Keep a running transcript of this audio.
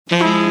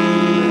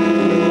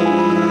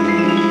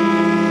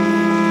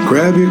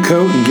grab your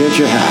coat and get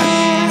your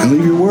hat, and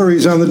leave your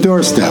worries on the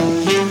doorstep.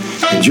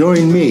 And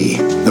join me,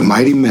 the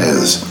mighty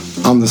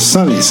MEZ, on the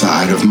sunny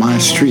side of my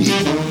street.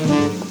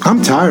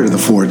 I'm tired of the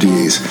 4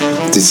 Ds,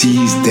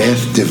 disease,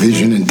 death,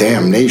 division, and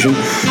damnation.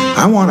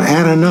 I want to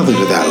add another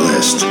to that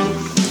list.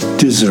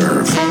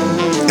 Deserve.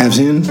 As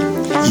in,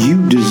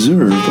 you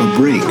deserve a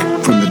break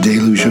from the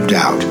deluge of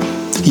doubt.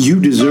 You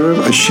deserve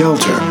a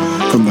shelter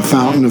from the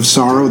fountain of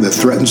sorrow that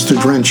threatens to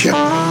drench you,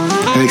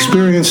 and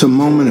experience a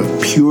moment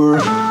of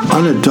pure,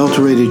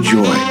 unadulterated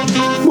joy,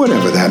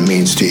 whatever that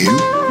means to you.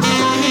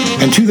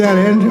 And to that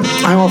end,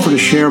 I offer to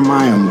share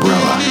my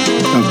umbrella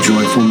of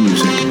joyful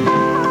music,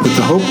 with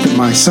the hope that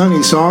my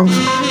sunny songs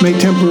may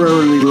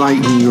temporarily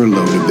lighten your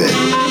load a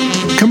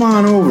bit. Come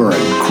on over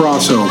and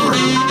cross over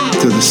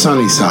to the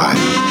sunny side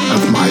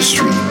of my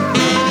street.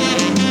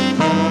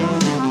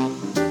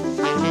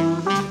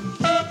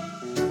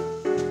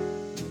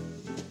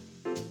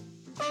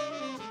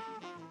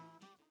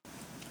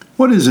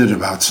 What is it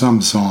about some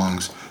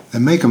songs that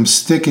make them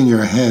stick in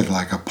your head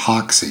like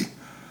epoxy?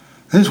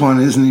 This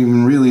one isn't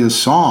even really a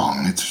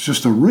song, it's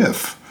just a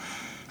riff.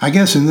 I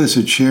guess in this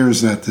it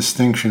shares that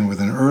distinction with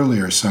an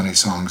earlier Sunny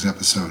Songs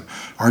episode,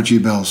 Archie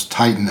Bell's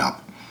Tighten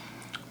Up.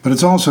 But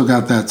it's also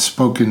got that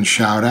spoken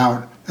shout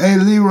out, "Hey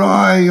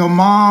Leroy, your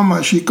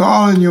mama, she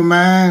calling you,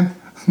 man."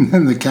 And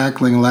then the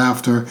cackling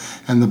laughter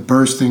and the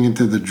bursting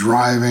into the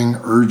driving,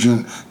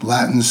 urgent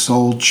Latin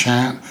soul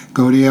chant,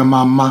 "Go to your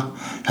mama."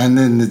 And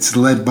then it's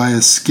led by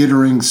a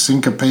skittering,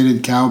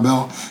 syncopated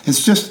cowbell.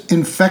 It's just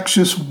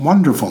infectious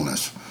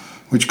wonderfulness,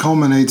 which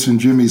culminates in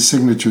Jimmy's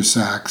signature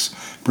sax,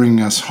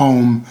 bringing us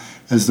home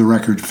as the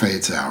record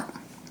fades out.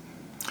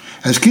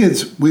 As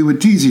kids, we would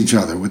tease each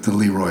other with the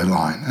Leroy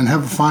line and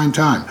have a fine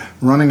time,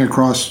 running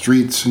across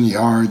streets and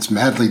yards,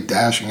 madly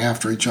dashing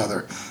after each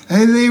other.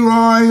 "Hey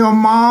Leroy, your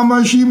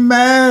mama, she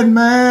mad,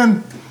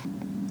 man."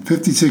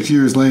 56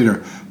 years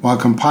later, while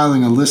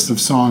compiling a list of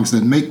songs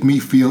that make me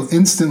feel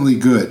instantly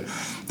good,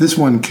 this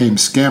one came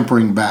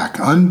scampering back,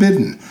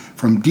 unbidden,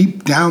 from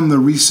deep down the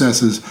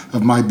recesses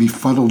of my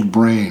befuddled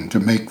brain to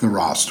make the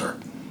roster.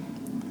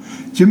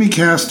 Jimmy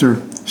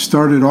Castor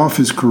started off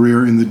his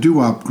career in the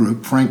doo-wop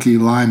group FRANKIE,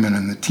 LYMON,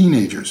 and the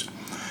Teenagers.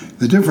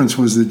 The difference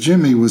was that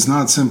Jimmy was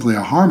not simply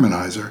a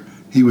harmonizer,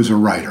 he was a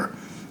writer,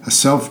 a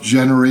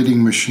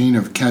self-generating machine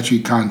of catchy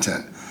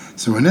content.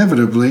 So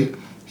inevitably,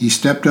 he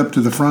stepped up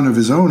to the front of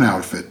his own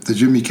outfit, the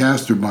Jimmy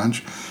Castor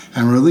Bunch,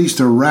 and released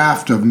a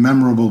raft of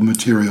memorable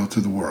material to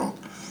the world.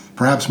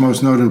 Perhaps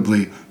most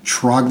notably,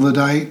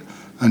 Troglodyte,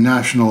 a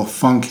national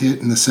funk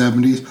hit in the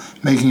 70s,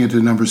 making it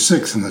to number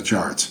 6 in the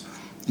charts.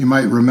 You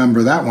might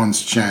remember that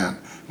one's chant,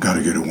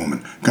 "Gotta get a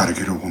woman, gotta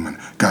get a woman,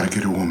 gotta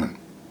get a woman."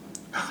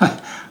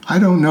 I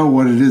don't know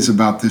what it is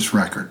about this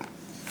record,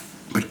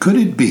 but could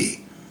it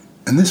be,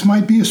 and this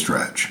might be a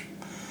stretch,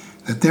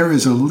 that there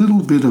is a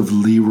little bit of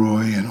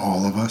Leroy in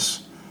all of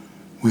us?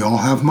 We all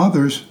have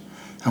mothers,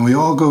 and we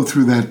all go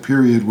through that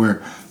period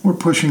where we're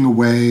pushing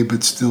away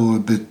but still a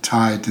bit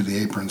tied to the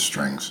apron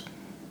strings.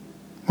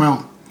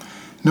 Well,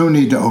 no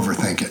need to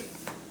overthink it.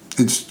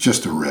 It's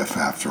just a riff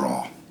after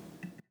all.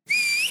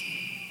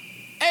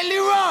 Hey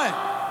Leroy!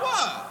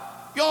 What?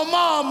 Your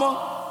mama,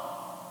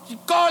 she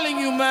calling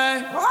you,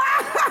 man.